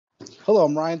Hello,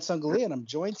 I'm Ryan Songalia, and I'm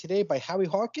joined today by Howie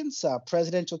Hawkins,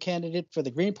 presidential candidate for the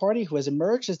Green Party, who has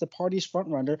emerged as the party's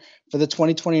frontrunner for the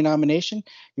 2020 nomination.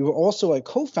 You were also a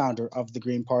co-founder of the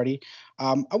Green Party.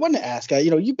 I want to ask,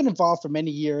 you've been involved for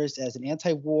many years as an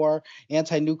anti-war,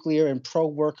 anti-nuclear, and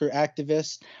pro-worker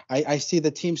activist. I see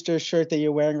the Teamsters shirt that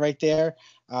you're wearing right there.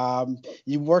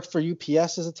 You worked for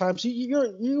UPS at the time, so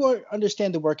you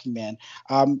understand the working man.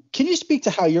 Can you speak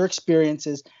to how your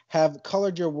experiences have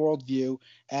colored your worldview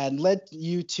and led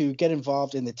you to get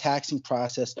involved in the taxing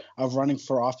process of running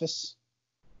for office?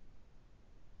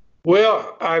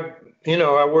 Well, I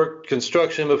worked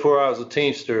construction before I was a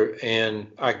Teamster, and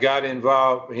I got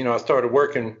involved. I started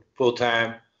working full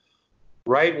time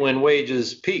right when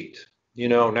wages peaked.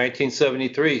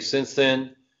 1973. Since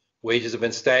then, wages have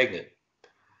been stagnant.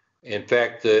 In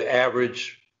fact, the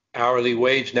average hourly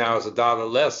wage now is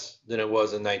 $1 less than it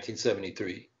was in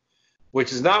 1973,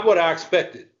 which is not what I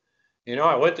expected.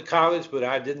 I went to college, but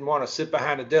I didn't want to sit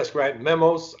behind a desk writing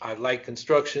memos. I like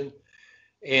construction.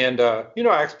 And,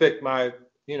 I expect my,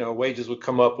 wages would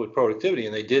come up with productivity,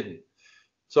 and they didn't.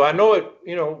 So I know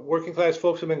working class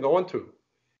folks have been going through.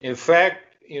 In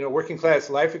fact, working class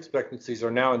life expectancies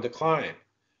are now in decline,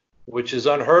 which is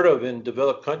unheard of in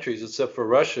developed countries, except for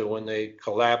Russia when they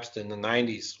collapsed in the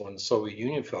 90s when the Soviet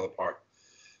Union fell apart.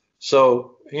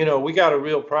 So, we got a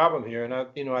real problem here, and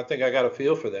I think I got a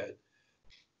feel for that.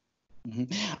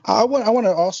 Mm-hmm. I want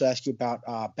to also ask you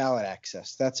about ballot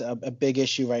access. That's a big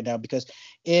issue right now because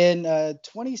in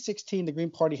 2016, the Green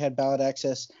Party had ballot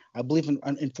access, I believe,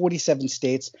 in 47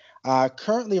 states.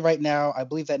 Currently, right now, I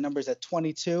believe that number is at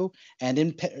 22, and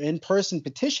in-person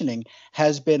petitioning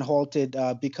has been halted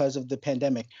because of the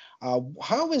pandemic.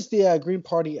 How is the Green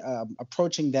Party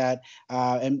approaching that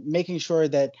and making sure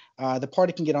that the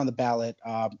party can get on the ballot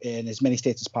in as many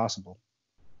states as possible?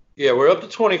 Yeah, we're up to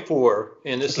 24,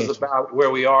 and this Okay. is about where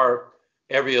we are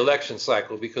every election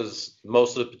cycle because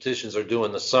most of the petitions are due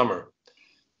in the summer.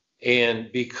 And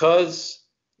because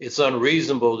it's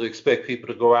unreasonable to expect people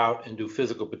to go out and do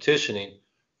physical petitioning,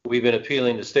 we've been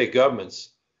appealing to state governments.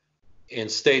 In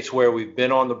states where we've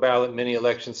been on the ballot many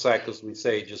election cycles, we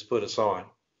say, just put us on.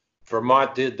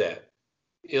 Vermont did that.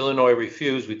 Illinois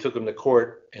refused. We took them to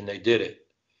court, and they did it.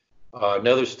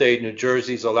 Another state, New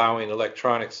Jersey, is allowing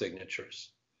electronic signatures.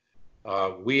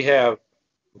 We have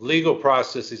legal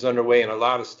processes underway in a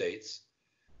lot of states.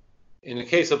 In the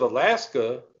case of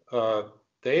Alaska,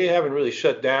 they haven't really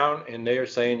shut down, and they are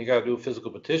saying you got to do a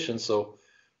physical petition. So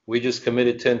we just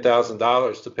committed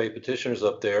 $10,000 to pay petitioners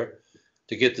up there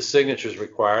to get the signatures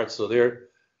required. So they're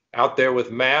out there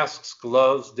with masks,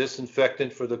 gloves,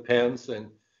 disinfectant for the pens, and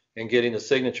getting the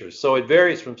signatures. So it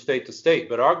varies from state to state,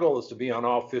 but our goal is to be on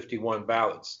all 51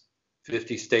 ballots,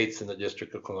 50 states in the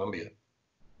District of Columbia.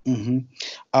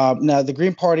 Mm-hmm. Now, the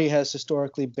Green Party has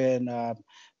historically been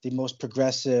the most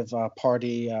progressive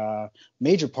party,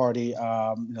 major party,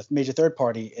 major third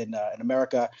party in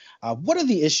America. What are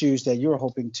the issues that you're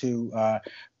hoping to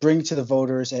bring to the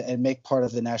voters and make part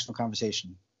of the national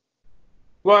conversation?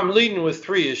 Well, I'm leading with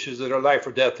three issues that are life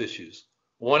or death issues.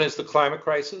 One is the climate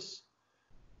crisis,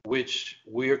 which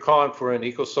we are calling for an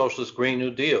eco-socialist Green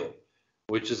New Deal,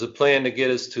 which is a plan to get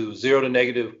us to zero to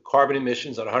negative carbon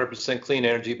emissions and 100% clean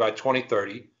energy by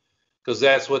 2030, because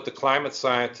that's what the climate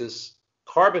scientists'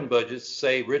 carbon budgets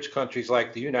say rich countries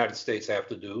like the United States have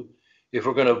to do if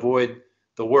we're going to avoid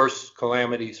the worst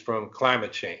calamities from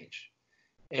climate change.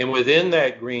 And within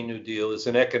that Green New Deal is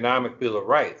an economic Bill of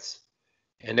Rights,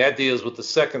 and that deals with the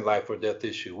second life or death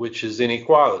issue, which is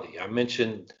inequality. I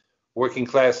mentioned working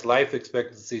class life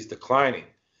expectancies declining.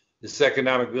 This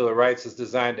economic Bill of Rights is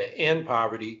designed to end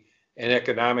poverty and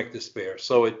economic despair.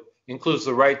 So it includes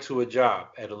the right to a job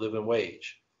at a living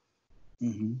wage,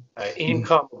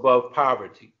 income above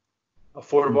poverty,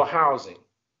 affordable housing,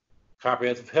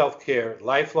 comprehensive health care,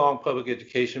 lifelong public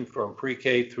education from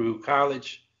pre-K through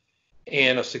college,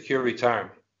 and a secure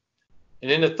retirement. And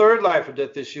then the third life or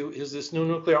death issue is this new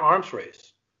nuclear arms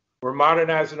race. We're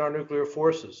modernizing our nuclear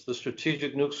forces. The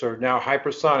strategic nukes are now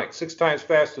hypersonic, 6 times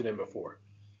faster than before.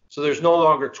 So there's no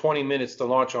longer 20 minutes to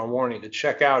launch on warning to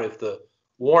check out if the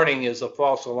warning is a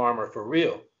false alarm or for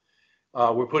real.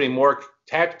 We're putting more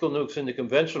tactical nukes into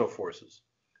conventional forces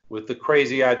with the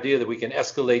crazy idea that we can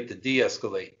escalate to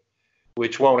de-escalate,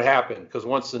 which won't happen because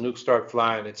once the nukes start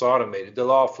flying, it's automated.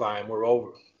 They'll all fly and we're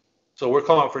over. So we're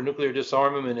calling for nuclear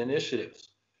disarmament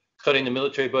initiatives, cutting the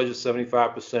military budget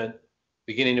 75%,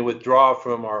 beginning to withdraw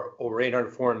from our over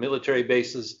 800 foreign military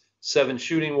bases, 7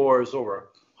 shooting wars, over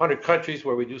 100 countries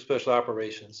where we do special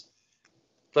operations,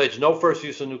 pledge no first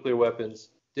use of nuclear weapons,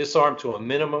 disarm to a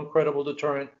minimum credible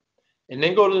deterrent, and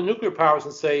then go to the nuclear powers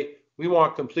and say, we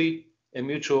want complete and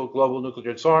mutual global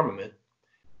nuclear disarmament.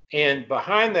 And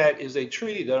behind that is a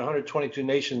treaty that 122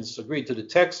 nations agreed to the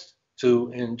text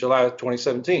to in July of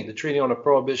 2017, the Treaty on the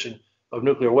Prohibition of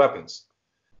Nuclear Weapons.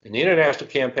 And the International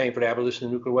Campaign for the Abolition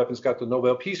of Nuclear Weapons got the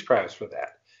Nobel Peace Prize for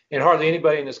that. And hardly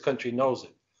anybody in this country knows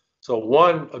it. So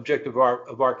one objective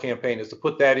of our campaign is to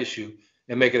put that issue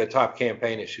and make it a top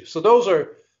campaign issue. So those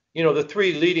are, the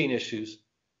three leading issues.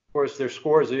 Of course, there's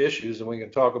scores of issues, and we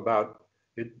can talk about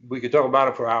it. We could talk about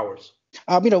it for hours.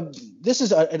 This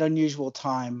is an unusual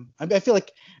time. I feel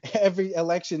like every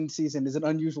election season is an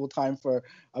unusual time for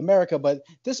America, but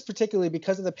this particularly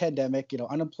because of the pandemic,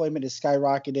 unemployment is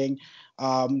skyrocketing.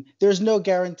 There's no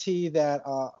guarantee that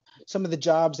some of the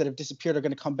jobs that have disappeared are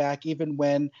going to come back, even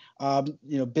when,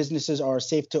 businesses are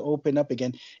safe to open up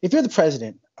again. If you're the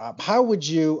president, how would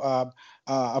you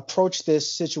approach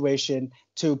this situation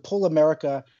to pull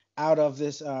America out of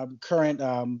this current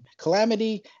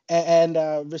calamity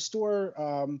and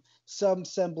restore some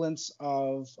semblance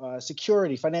of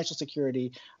security, financial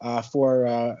security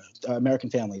for American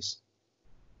families?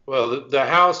 Well, the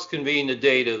House convened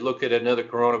today to look at another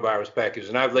coronavirus package,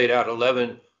 and I've laid out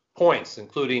 11 points,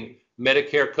 including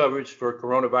Medicare coverage for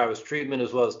coronavirus treatment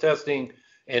as well as testing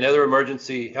and other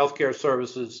emergency healthcare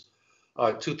services,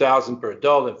 $2,000 per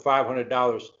adult and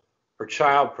 $500 per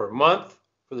child per month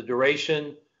for the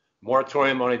duration.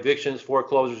 Moratorium on evictions,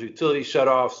 foreclosures, utility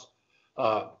shutoffs,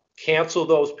 cancel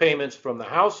those payments from the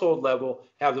household level,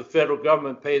 have the federal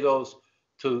government pay those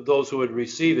to those who would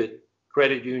receive it,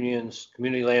 credit unions,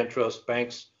 community land trusts,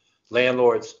 banks,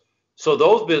 landlords. So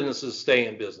those businesses stay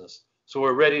in business. So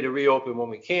we're ready to reopen when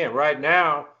we can. Right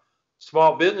now,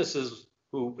 small businesses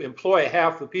who employ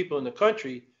half the people in the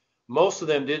country, most of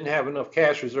them didn't have enough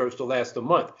cash reserves to last a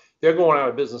month. They're going out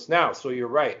of business now, so you're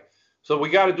right. So we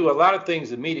got to do a lot of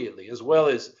things immediately, as well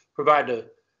as provide the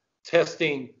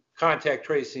testing, contact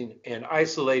tracing, and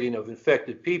isolating of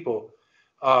infected people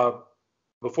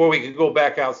before we can go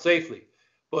back out safely.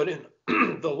 But in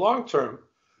the long term,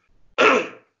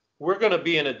 we're going to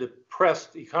be in a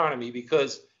depressed economy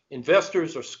because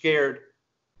investors are scared.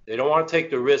 They don't want to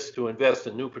take the risk to invest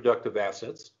in new productive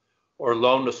assets or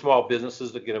loan to small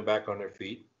businesses to get them back on their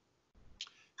feet.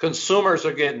 Consumers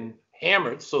are getting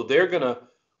hammered, so they're going to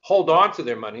hold on to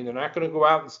their money. They're not going to go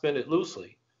out and spend it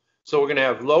loosely. So we're going to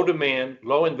have low demand,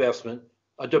 low investment,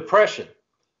 a depression.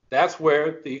 That's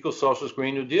where the eco-socialist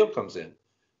Green New Deal comes in.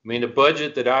 I mean, the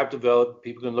budget that I've developed,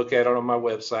 people can look at it on my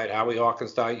website,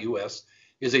 howiehawkins.us,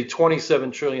 is a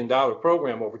 $27 trillion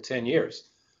program over 10 years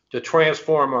to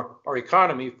transform our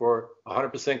economy for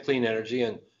 100% clean energy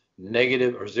and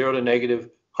negative or zero to negative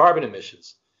carbon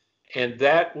emissions. And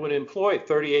that would employ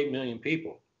 38 million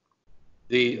people.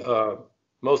 The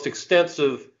most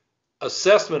extensive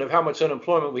assessment of how much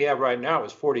unemployment we have right now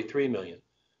is 43 million.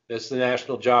 That's the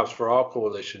National Jobs for All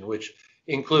Coalition, which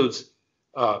includes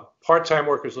part-time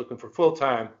workers looking for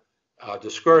full-time,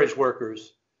 discouraged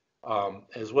workers,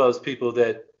 as well as people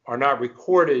that are not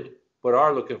recorded but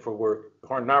are looking for work,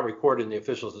 are not recorded in the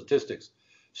official statistics.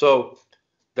 So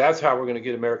that's how we're going to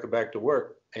get America back to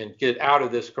work and get out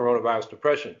of this coronavirus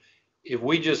depression. If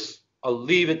we just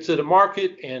leave it to the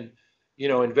market and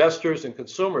investors and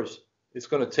consumers, it's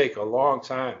going to take a long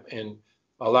time, and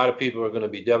a lot of people are going to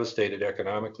be devastated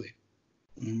economically.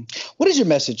 Mm-hmm. What is your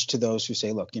message to those who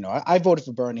say, look, I voted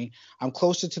for Bernie. I'm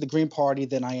closer to the Green Party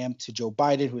than I am to Joe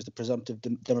Biden, who is the presumptive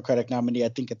Democratic nominee, I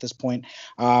think, at this point.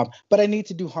 But I need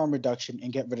to do harm reduction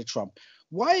and get rid of Trump.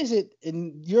 Why is it,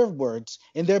 in your words,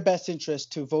 in their best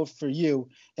interest to vote for you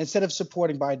instead of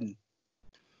supporting Biden?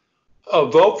 A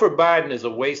vote for Biden is a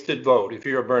wasted vote if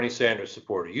you're a Bernie Sanders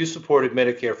supporter. You supported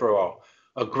Medicare for all,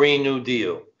 a Green New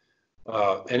Deal,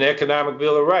 an economic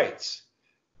Bill of Rights,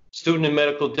 student and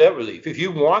medical debt relief. If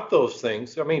you want those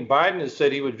things, Biden has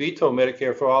said he would veto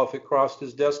Medicare for all if it crossed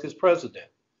his desk as president.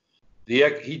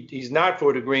 He's not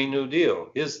for the Green New Deal.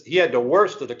 He had the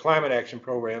worst of the climate action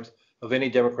programs of any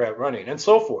Democrat running, and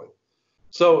so forth.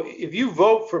 So if you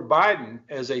vote for Biden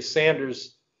as a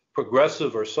Sanders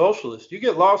progressive or socialist, you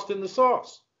get lost in the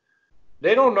sauce.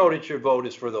 They don't know that your vote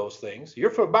is for those things. You're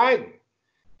for Biden.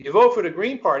 You vote for the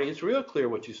Green Party, it's real clear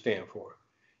what you stand for.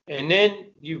 And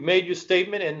then you've made your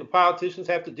statement and the politicians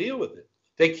have to deal with it.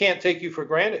 They can't take you for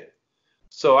granted.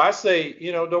 So I say,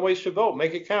 don't waste your vote.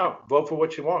 Make it count. Vote for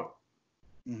what you want.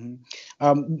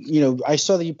 Mm-hmm. I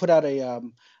saw that you put out a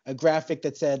graphic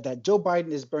that said that Joe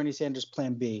Biden is Bernie Sanders'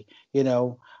 plan B,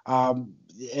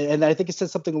 and I think it said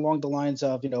something along the lines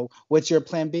of, what's your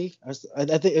plan B? I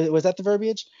think, was that the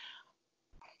verbiage?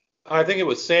 I think it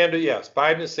was Sanders. Yes.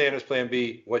 Biden is Sanders' plan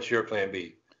B. What's your plan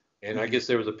B? And I guess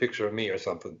there was a picture of me or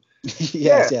something.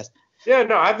 Yes. Yeah,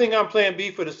 no, I think I'm plan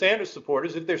B for the Sanders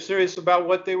supporters if they're serious about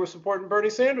what they were supporting Bernie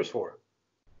Sanders for.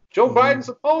 Joe Hmm. Biden's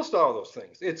opposed to all those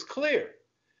things. It's clear.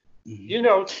 Hmm. You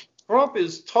know, Trump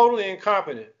is totally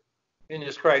incompetent in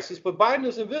this crisis, but Biden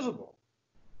is invisible.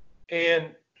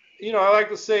 And, I like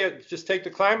to say it, just take the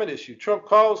climate issue. Trump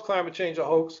calls climate change a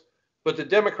hoax, but the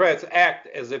Democrats act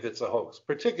as if it's a hoax,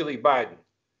 particularly Biden.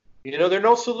 There are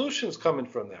no solutions coming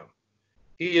from them.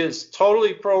 He is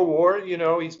totally pro-war.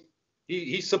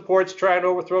 He supports trying to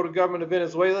overthrow the government of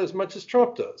Venezuela as much as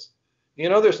Trump does.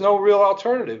 There's no real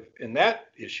alternative in that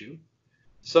issue.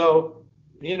 So,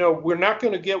 we're not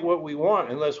going to get what we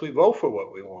want unless we vote for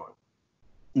what we want.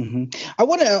 Hmm. I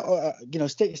want to,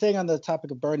 staying on the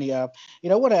topic of Bernie, I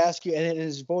want to ask you and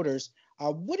his voters,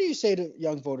 what do you say to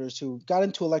young voters who got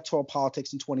into electoral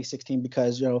politics in 2016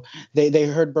 because they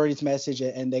heard Bernie's message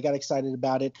and they got excited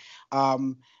about it,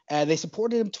 and they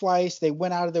supported him twice. They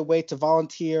went out of their way to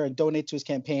volunteer and donate to his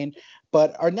campaign,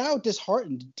 but are now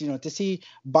disheartened, to see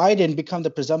Biden become the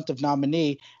presumptive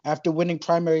nominee after winning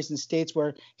primaries in states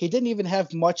where he didn't even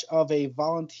have much of a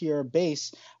volunteer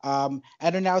base, and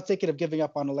are now thinking of giving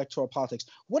up on electoral politics.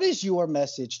 What is your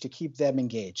message to keep them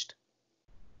engaged?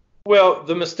 Well,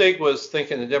 the mistake was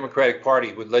thinking the Democratic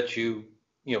Party would let you,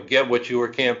 get what you were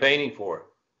campaigning for.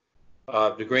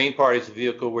 The Green Party is a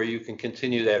vehicle where you can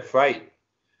continue that fight.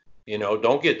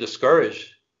 Don't get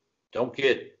discouraged. Don't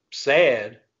get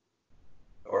sad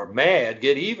or mad.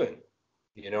 Get even,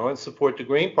 and support the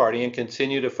Green Party and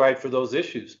continue to fight for those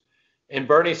issues. And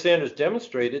Bernie Sanders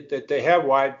demonstrated that they have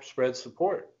widespread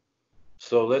support.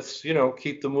 So let's,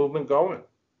 keep the movement going.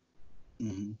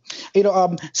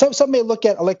 Mm-hmm. Some may look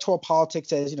at electoral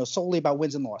politics as solely about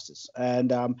wins and losses, and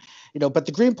but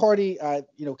the Green Party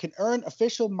can earn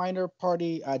official minor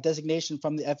party designation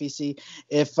from the FEC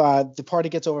if the party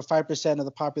gets over 5% of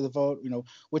the popular vote,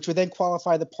 which would then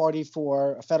qualify the party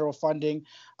for federal funding.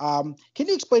 Can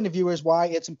you explain to viewers why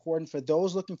it's important for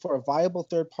those looking for a viable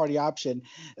third party option,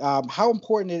 how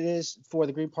important it is for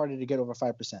the Green Party to get over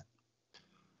 5%?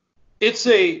 It's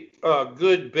a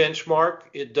good benchmark.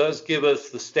 It does give us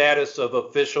the status of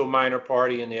official minor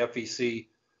party in the FEC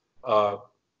uh,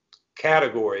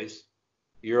 categories.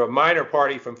 You're a minor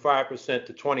party from 5%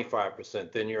 to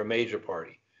 25%, then you're a major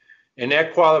party. And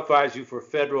that qualifies you for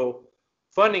federal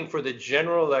funding for the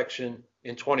general election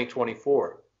in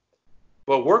 2024.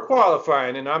 But we're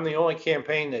qualifying, and I'm the only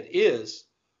campaign that is,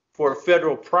 for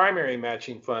federal primary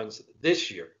matching funds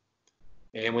this year.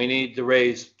 And we need to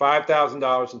raise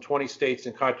 $5,000 in 20 states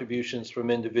and contributions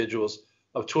from individuals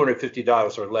of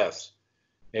 $250 or less.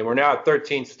 And we're now at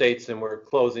 13 states and we're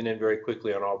closing in very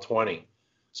quickly on all 20.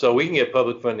 So we can get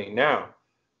public funding now.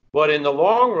 But in the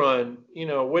long run,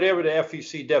 whatever the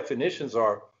FEC definitions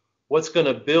are, what's going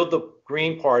to build the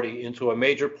Green Party into a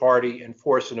major party and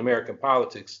force in American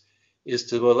politics is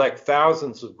to elect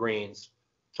thousands of Greens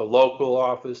to local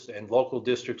office and local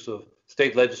districts of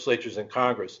state legislatures and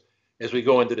Congress as we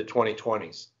go into the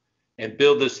 2020s and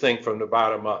build this thing from the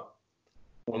bottom up.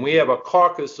 When we have a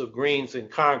caucus of Greens in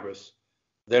Congress,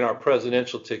 then our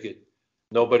presidential ticket,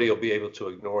 nobody will be able to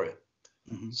ignore it.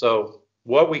 Mm-hmm. So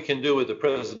what we can do with the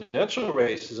presidential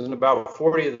races in about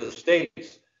 40 of the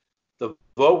states, the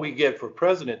vote we get for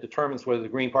president determines whether the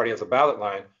Green Party has a ballot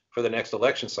line for the next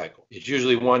election cycle. It's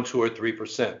usually 1%, 2%, or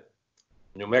 3%.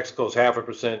 New Mexico's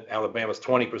 0.5%, Alabama's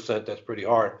 20%. That's pretty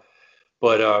hard.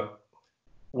 But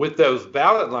with those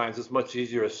ballot lines, it's much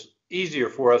easier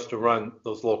for us to run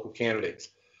those local candidates.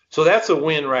 So that's a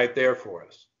win right there for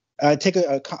us. Take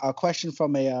a question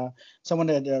from someone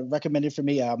that recommended for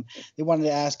me. They wanted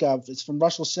to ask, it's from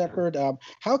Russell Shepard.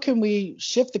 How can we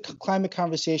shift the climate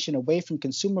conversation away from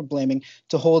consumer blaming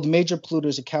to hold major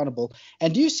polluters accountable?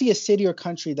 And do you see a city or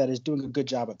country that is doing a good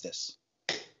job of this?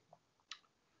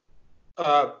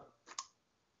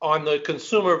 On the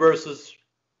consumer versus,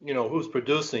 who's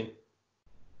producing,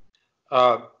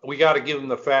 we got to give them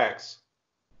the facts.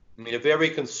 I mean, if every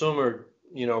consumer,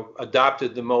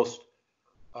 adopted the most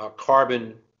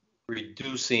carbon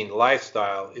reducing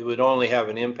lifestyle, it would only have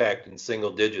an impact in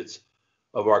single digits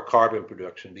of our carbon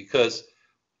production, because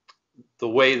the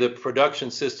way the production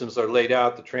systems are laid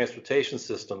out, the transportation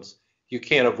systems, you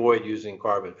can't avoid using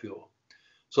carbon fuel.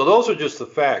 So those are just the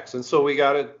facts. And so we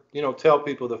got to, tell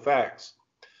people the facts.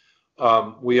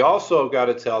 We also got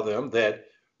to tell them that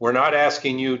we're not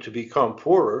asking you to become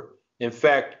poorer. In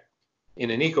fact, in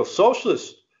an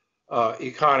eco-socialist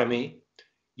economy,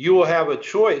 you will have a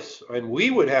choice, and we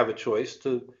would have a choice,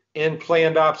 to end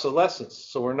planned obsolescence.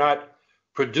 So we're not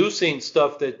producing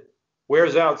stuff that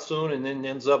wears out soon and then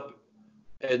ends up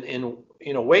in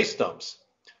waste dumps.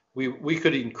 We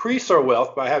could increase our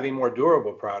wealth by having more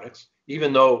durable products,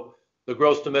 even though the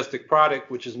gross domestic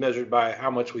product, which is measured by how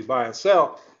much we buy and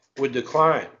sell, would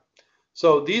decline.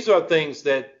 So these are things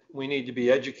that we need to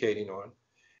be educating on.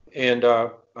 And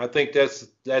I think that's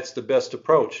the best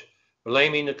approach.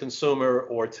 Blaming the consumer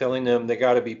or telling them they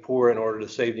got to be poor in order to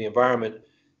save the environment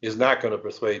is not going to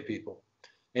persuade people.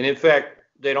 And in fact,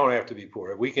 they don't have to be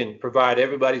poor. We can provide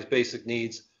everybody's basic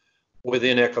needs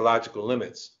within ecological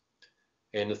limits.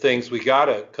 And the things we got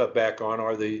to cut back on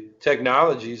are the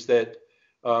technologies that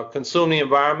consume the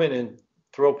environment and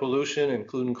throw pollution,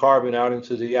 including carbon, out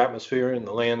into the atmosphere and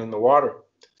the land and the water.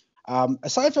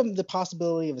 Aside from the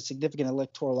possibility of a significant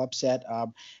electoral upset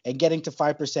and getting to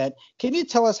 5%, can you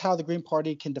tell us how the Green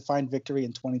Party can define victory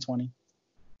in 2020?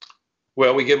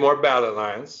 Well, we get more ballot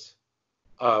lines.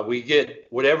 We get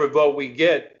whatever vote we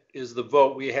get is the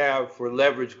vote we have for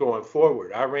leverage going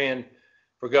forward. I ran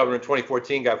for governor in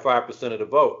 2014, got 5% of the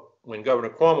vote. When Governor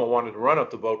Cuomo wanted to run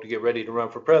up the vote to get ready to run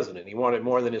for president, he wanted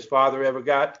more than his father ever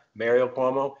got, Mario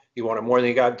Cuomo. He wanted more than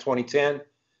he got in 2010.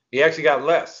 He actually got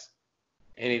less.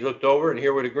 And he looked over, and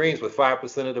here were the Greens with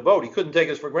 5% of the vote. He couldn't take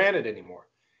us for granted anymore.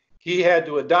 He had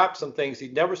to adopt some things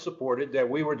he'd never supported that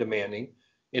we were demanding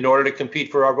in order to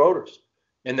compete for our voters.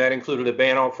 And that included a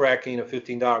ban on fracking, a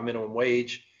 $15 minimum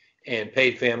wage, and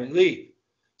paid family leave.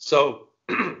 So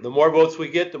the more votes we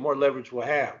get, the more leverage we'll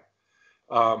have.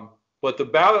 But the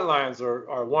ballot lines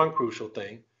are one crucial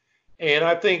thing. And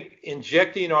I think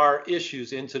injecting our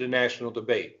issues into the national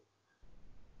debate,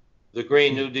 the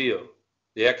Green New Deal,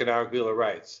 the Economic Bill of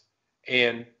Rights,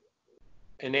 and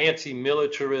an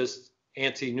anti-militarist,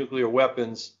 anti-nuclear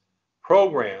weapons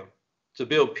program to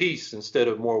build peace instead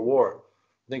of more war.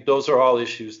 I think those are all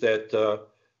issues that,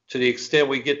 to the extent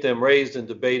we get them raised and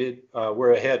debated,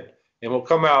 we're ahead. And we'll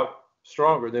come out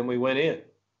stronger than we went in.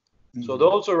 Mm-hmm. So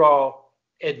those are all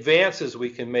advances we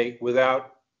can make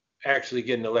without actually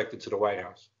getting elected to the White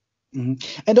House.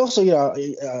 Mm-hmm. And also,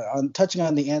 on touching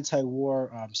on the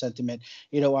anti-war sentiment,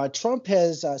 Trump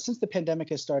has, since the pandemic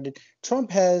has started,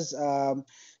 Trump has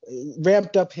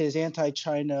ramped up his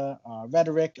anti-China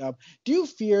rhetoric. Do you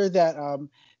fear that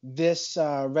this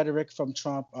rhetoric from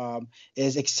Trump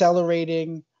is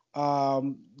accelerating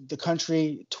the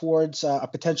country towards a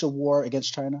potential war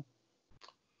against China?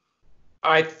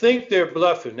 I think they're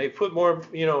bluffing. They put more,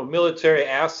 military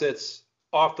assets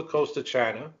off the coast of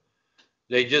China.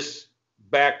 They just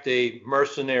backed a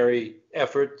mercenary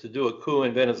effort to do a coup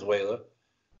in Venezuela.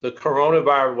 The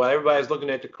coronavirus, while everybody's looking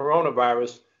at the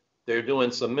coronavirus, they're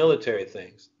doing some military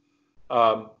things.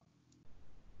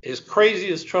 As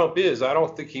crazy as Trump is, I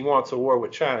don't think he wants a war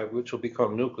with China, which will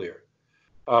become nuclear.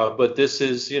 But this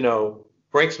is,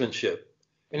 brinksmanship,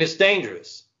 and it's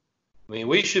dangerous. I mean,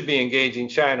 we should be engaging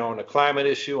China on the climate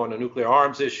issue, on the nuclear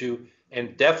arms issue,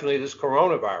 and definitely this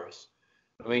coronavirus.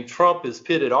 I mean, Trump has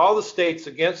pitted all the states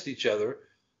against each other,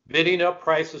 bidding up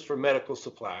prices for medical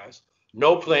supplies,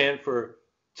 no plan for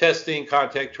testing,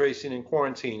 contact tracing, and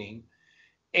quarantining.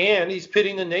 And he's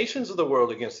pitting the nations of the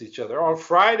world against each other. On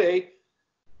Friday,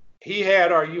 he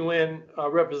had our UN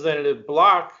representative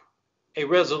block a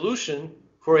resolution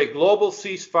for a global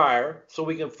ceasefire so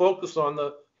we can focus on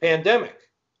the pandemic.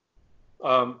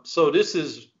 So this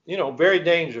is, very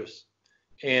dangerous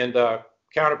and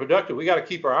counterproductive. We got to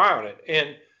keep our eye on it.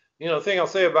 And, the thing I'll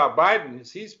say about Biden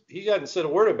is he hasn't said a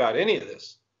word about any of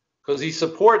this because he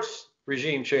supports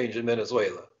regime change in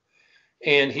Venezuela.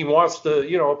 And he wants to,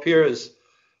 appear as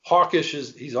hawkish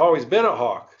as he's always been a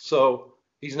hawk. So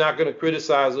he's not going to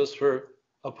criticize us for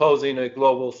opposing a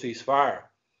global ceasefire.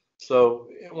 So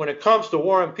when it comes to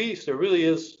war and peace, there really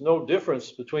is no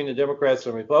difference between the Democrats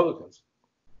and Republicans.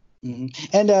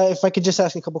 Mm-hmm. And if I could just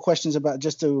ask a couple questions about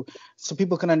so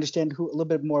people can understand a little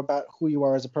bit more about who you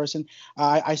are as a person.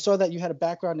 I saw that you had a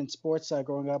background in sports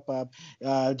growing up.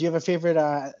 Do you have a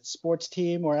favorite sports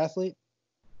team or athlete?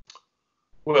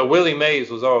 Well, Willie Mays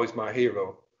was always my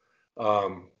hero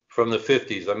from the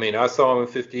 50s. I mean, I saw him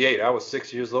in 58. I was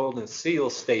 6 years old in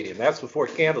Seals Stadium. That's before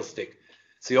Candlestick.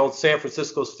 It's the old San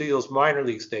Francisco Steelers minor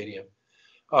league stadium.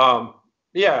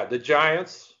 The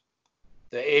Giants.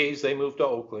 The A's, they moved to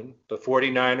Oakland, the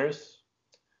 49ers,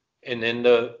 and then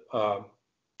the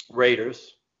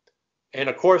Raiders, and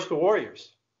of course the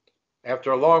Warriors.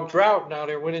 After a long drought, now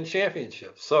they're winning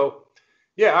championships. So,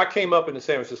 I came up in the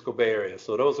San Francisco Bay Area,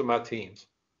 so those are my teams.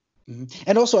 Mm-hmm.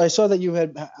 And also, I saw that you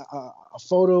had a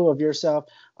photo of yourself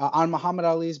on Muhammad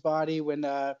Ali's body when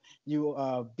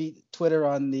you beat Twitter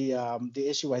on the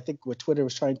issue. I think where Twitter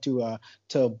was trying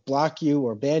to block you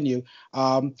or ban you.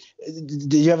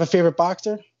 Do you have a favorite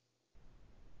boxer?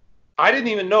 I didn't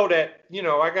even know that.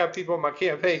 I got people on my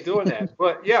campaign doing that.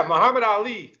 But Muhammad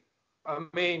Ali. I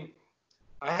mean,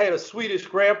 I had a Swedish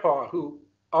grandpa who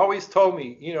always told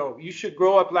me, you should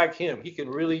grow up like him. He can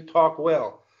really talk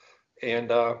well.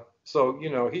 And so,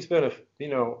 he's been,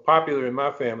 popular in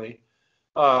my family.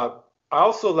 I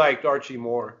also liked Archie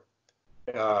Moore.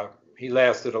 He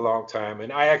lasted a long time.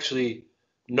 And I actually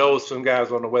know some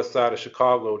guys on the west side of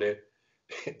Chicago that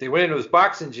they went into his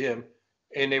boxing gym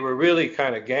and they were really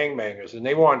kind of gangbangers and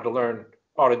they wanted to learn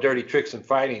all the dirty tricks in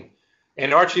fighting.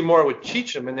 And Archie Moore would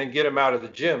teach them and then get them out of the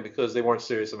gym because they weren't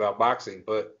serious about boxing.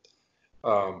 But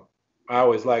I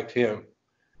always liked him.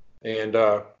 And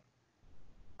I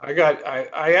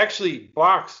actually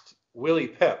boxed Willie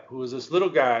Pep, who was this little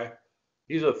guy.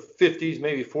 He's a 50s,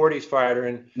 maybe 40s fighter.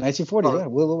 And 1940, yeah,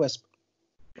 Will West.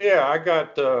 Yeah, I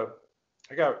got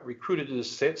recruited to the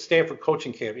Stanford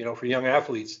coaching camp, for young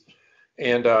athletes.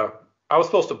 And I was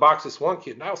supposed to box this one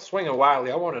kid, and I was swinging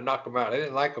wildly. I wanted to knock him out. I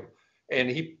didn't like him. And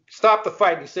he stopped the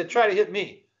fight, and he said, try to hit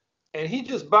me. And he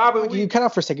just bobbed and weaved. You cut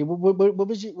off for a second. What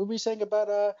were you saying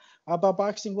about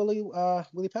boxing Willie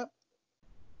Pep?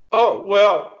 Oh,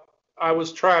 well, I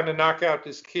was trying to knock out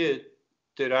this kid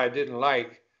that I didn't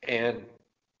like, and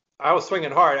I was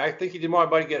swinging hard. I think he didn't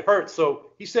want anybody to get hurt,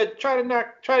 so he said, try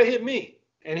to hit me.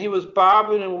 And he was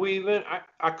bobbing and weaving.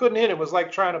 I couldn't hit him. It was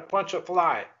like trying to punch a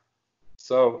fly.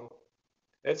 So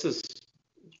that's as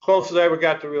close as I ever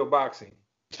got to real boxing.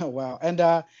 Oh, wow. And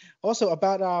also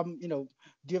about do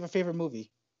you have a favorite movie?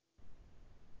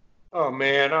 Oh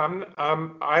man, I'm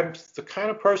the kind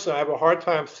of person I have a hard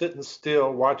time sitting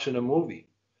still watching a movie.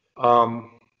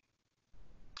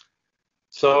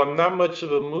 So I'm not much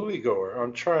of a moviegoer.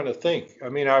 I'm trying to think. I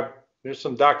mean, there's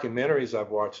some documentaries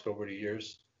I've watched over the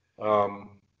years. I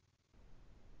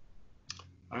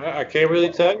can't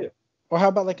really tell you. Or how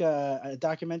about like a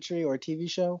documentary or a TV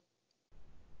show?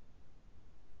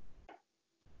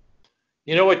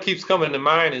 You know what keeps coming to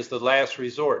mind is The Last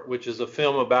Resort, which is a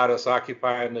film about us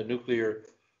occupying the nuclear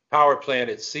power plant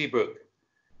at Seabrook.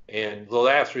 And the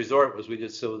last resort was we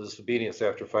did civil disobedience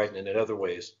after fighting in other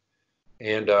ways.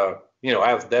 And,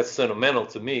 that's sentimental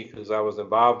to me because I was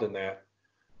involved in that.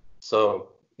 So,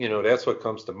 that's what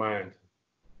comes to mind.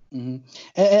 Mm-hmm.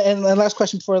 And last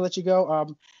question before I let you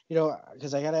go,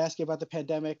 because I got to ask you about the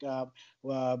pandemic,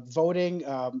 voting.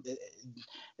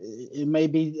 It may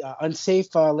be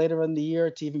unsafe later in the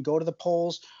year to even go to the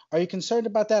polls. Are you concerned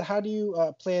about that? How do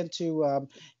you plan to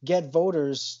get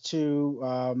voters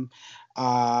to,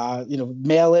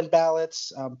 mail-in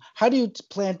ballots? How do you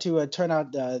plan to turn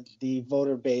out the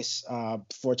voter base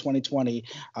for 2020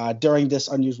 during this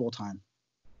unusual time?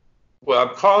 Well,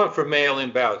 I'm calling for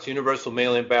mail-in ballots, universal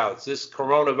mail-in ballots. This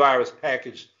coronavirus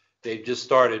package they've just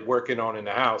started working on in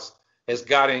the House has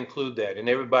got to include that, and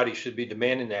everybody should be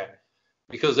demanding that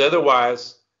because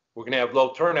otherwise we're going to have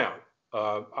low turnout.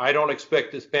 I don't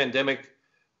expect this pandemic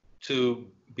to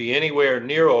be anywhere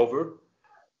near over.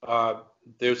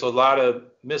 There's a lot of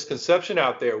misconception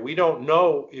out there. We don't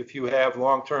know if you have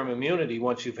long-term immunity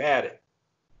once you've had it.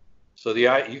 So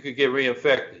you could get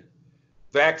reinfected.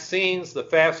 Vaccines, the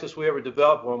fastest we ever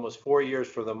developed one was 4 years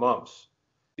for the mumps.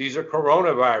 These are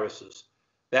coronaviruses.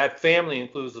 That family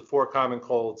includes the 4 common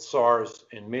colds, SARS,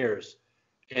 and MERS.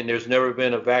 And there's never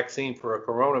been a vaccine for a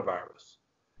coronavirus.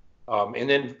 And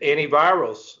then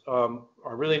antivirals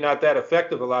are really not that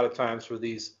effective a lot of times for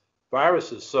these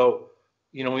viruses. So,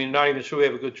 we're not even sure we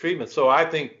have a good treatment. So I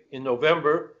think in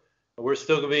November, we're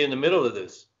still going to be in the middle of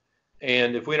this.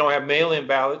 And if we don't have mail-in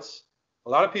ballots, a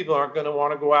lot of people aren't going to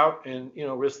want to go out and,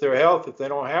 risk their health if they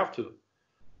don't have to.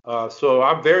 So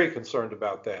I'm very concerned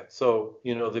about that. So,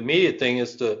 the immediate thing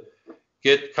is to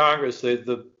get Congress,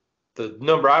 the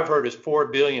number I've heard is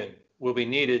 $4 billion will be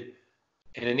needed,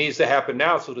 and it needs to happen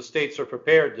now so the states are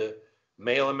prepared to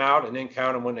mail them out and then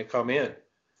count them when they come in.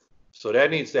 So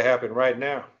that needs to happen right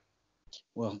now.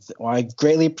 Well, I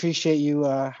greatly appreciate you,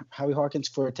 Howie Hawkins,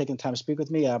 for taking the time to speak with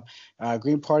me.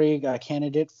 Green Party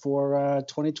candidate for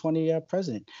 2020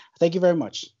 president. Thank you very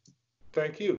much. Thank you.